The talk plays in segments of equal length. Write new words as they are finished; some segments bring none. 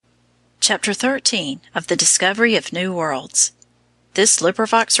Chapter 13 of the Discovery of New Worlds. This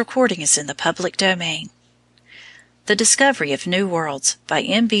recording is in the public domain. The Discovery of New Worlds by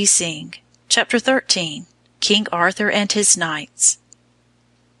M.B. Singh. Chapter 13. King Arthur and His Knights.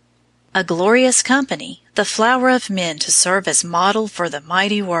 A glorious company, the flower of men to serve as model for the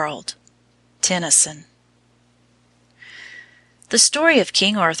mighty world. Tennyson. The story of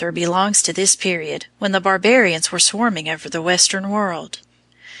King Arthur belongs to this period when the barbarians were swarming over the western world.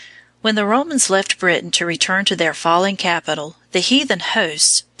 When the Romans left Britain to return to their fallen capital, the heathen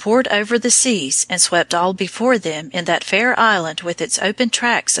hosts poured over the seas and swept all before them in that fair island with its open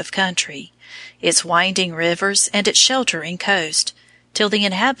tracts of country, its winding rivers, and its sheltering coast, till the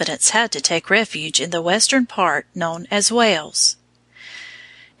inhabitants had to take refuge in the western part known as Wales.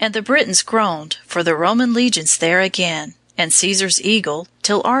 And the Britons groaned for the Roman legions there again, and Caesar's eagle,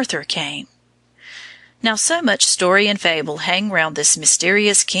 till Arthur came. Now so much story and fable hang round this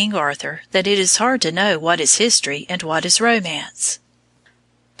mysterious King Arthur that it is hard to know what is history and what is romance.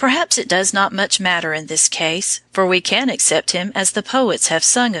 Perhaps it does not much matter in this case, for we can accept him as the poets have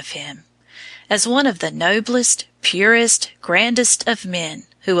sung of him, as one of the noblest, purest, grandest of men,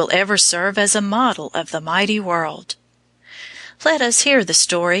 who will ever serve as a model of the mighty world. Let us hear the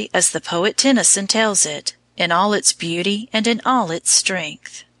story as the poet Tennyson tells it, in all its beauty and in all its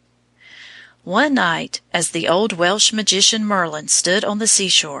strength. One night, as the old Welsh magician Merlin stood on the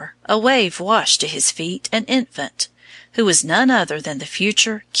seashore, a wave washed to his feet an infant, who was none other than the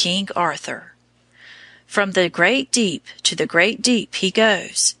future King Arthur. From the great deep to the great deep he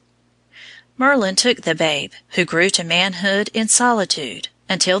goes. Merlin took the babe, who grew to manhood in solitude,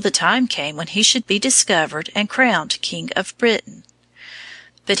 until the time came when he should be discovered and crowned King of Britain.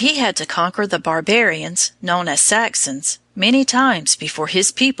 But he had to conquer the barbarians, known as Saxons, many times before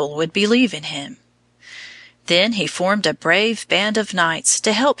his people would believe in him. Then he formed a brave band of knights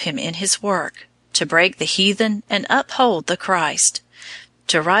to help him in his work, to break the heathen and uphold the Christ,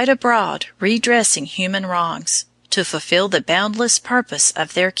 to ride abroad redressing human wrongs, to fulfill the boundless purpose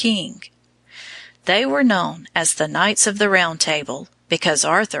of their king. They were known as the Knights of the Round Table, because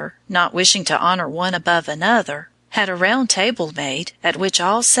Arthur, not wishing to honor one above another, had a round table made at which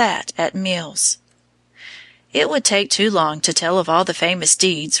all sat at meals. It would take too long to tell of all the famous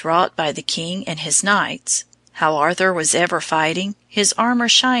deeds wrought by the king and his knights, how Arthur was ever fighting, his armor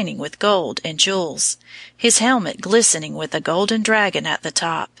shining with gold and jewels, his helmet glistening with a golden dragon at the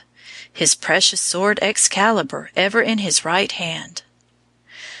top, his precious sword Excalibur ever in his right hand.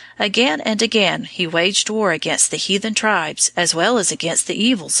 Again and again he waged war against the heathen tribes as well as against the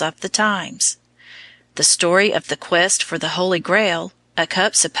evils of the times. The story of the quest for the Holy Grail, a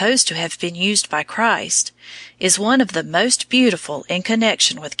cup supposed to have been used by Christ, is one of the most beautiful in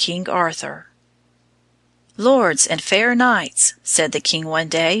connection with King Arthur. "Lords and fair knights," said the king one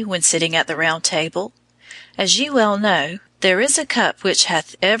day when sitting at the Round Table, "as ye well know, there is a cup which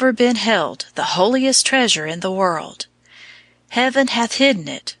hath ever been held the holiest treasure in the world. Heaven hath hidden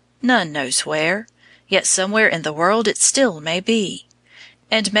it, none knows where, yet somewhere in the world it still may be.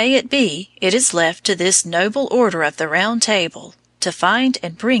 And may it be, it is left to this noble order of the Round Table to find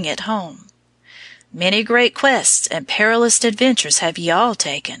and bring it home. Many great quests and perilous adventures have ye all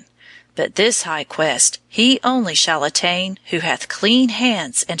taken, but this high quest he only shall attain who hath clean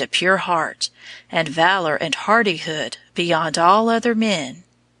hands and a pure heart, and valor and hardihood beyond all other men."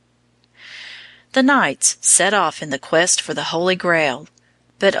 The knights set off in the quest for the Holy Grail,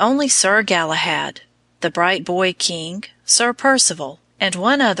 but only Sir Galahad, the bright boy king, Sir Percival, and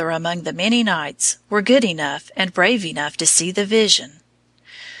one other among the many knights were good enough and brave enough to see the vision.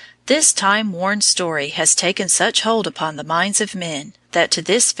 This time-worn story has taken such hold upon the minds of men that to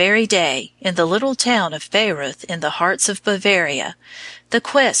this very day, in the little town of Bayreuth in the hearts of Bavaria, the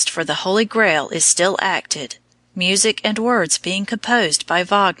quest for the Holy Grail is still acted, music and words being composed by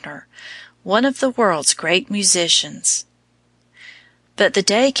Wagner, one of the world's great musicians. But the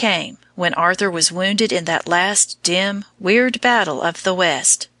day came when Arthur was wounded in that last dim, weird battle of the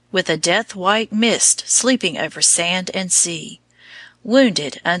West, with a death-white mist sleeping over sand and sea,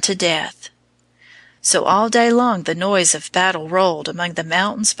 wounded unto death. So all day long the noise of battle rolled among the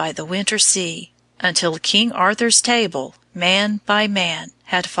mountains by the winter sea, until King Arthur's table, man by man,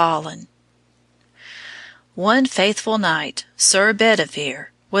 had fallen. One faithful knight, Sir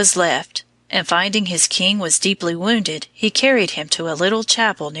Bedivere, was left, and finding his king was deeply wounded, he carried him to a little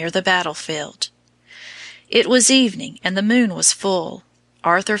chapel near the battlefield. It was evening, and the moon was full.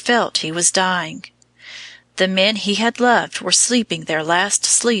 Arthur felt he was dying. The men he had loved were sleeping their last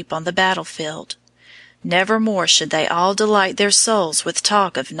sleep on the battlefield. Never more should they all delight their souls with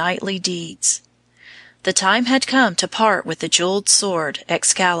talk of knightly deeds. The time had come to part with the jeweled sword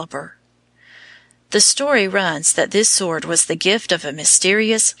Excalibur. The story runs that this sword was the gift of a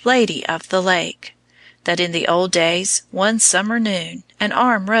mysterious Lady of the Lake, that in the old days, one summer noon, an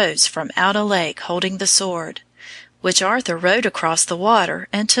arm rose from out a lake holding the sword, which Arthur rowed across the water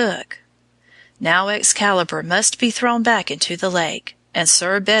and took. Now Excalibur must be thrown back into the lake, and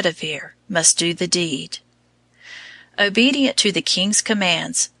Sir Bedivere must do the deed. Obedient to the king's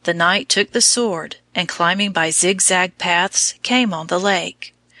commands, the knight took the sword, and climbing by zigzag paths came on the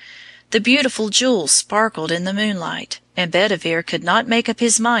lake. The beautiful jewels sparkled in the moonlight, and Bedivere could not make up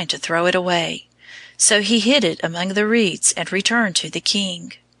his mind to throw it away, so he hid it among the reeds and returned to the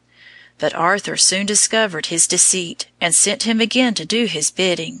king. But Arthur soon discovered his deceit, and sent him again to do his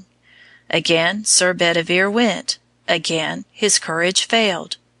bidding. Again Sir Bedivere went. Again his courage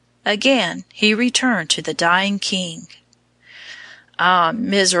failed. Again he returned to the dying king. "Ah,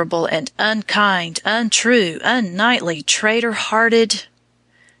 miserable and unkind, untrue, unknightly, traitor-hearted!"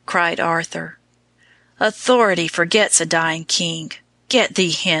 cried Arthur. "Authority forgets a dying king. Get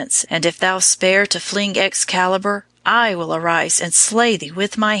thee hence, and if thou spare to fling Excalibur, I will arise and slay thee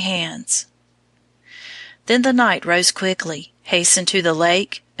with my hands." Then the knight rose quickly, hastened to the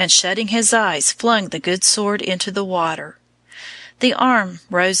lake, and shutting his eyes flung the good sword into the water. The arm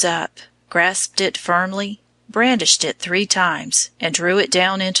rose up, grasped it firmly, brandished it 3 times, and drew it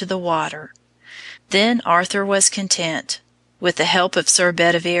down into the water. Then Arthur was content. With the help of Sir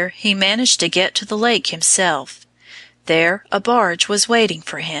Bedivere he managed to get to the lake himself. There a barge was waiting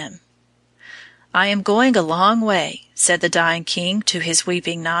for him. "I am going a long way," said the dying king to his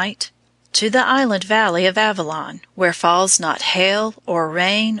weeping knight, "to the island valley of Avalon, where falls not hail or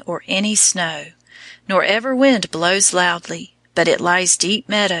rain or any snow, nor ever wind blows loudly, but it lies deep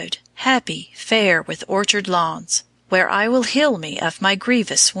meadowed, happy, fair, with orchard lawns, where I will heal me of my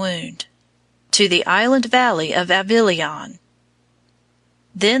grievous wound. To the island valley of Avilion."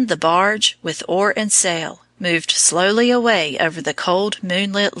 Then the barge, with oar and sail, moved slowly away over the cold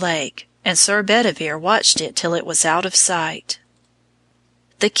moonlit lake, and Sir Bedivere watched it till it was out of sight.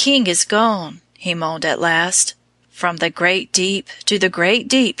 "The king is gone," he moaned at last. "From the great deep to the great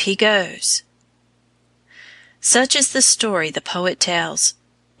deep he goes." Such is the story the poet tells.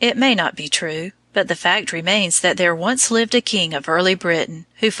 It may not be true, but the fact remains that there once lived a king of early Britain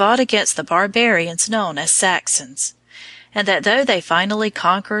who fought against the barbarians known as Saxons, and that though they finally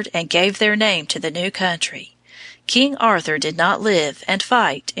conquered and gave their name to the new country, King Arthur did not live and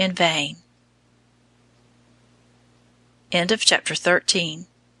fight in vain. End of chapter 13.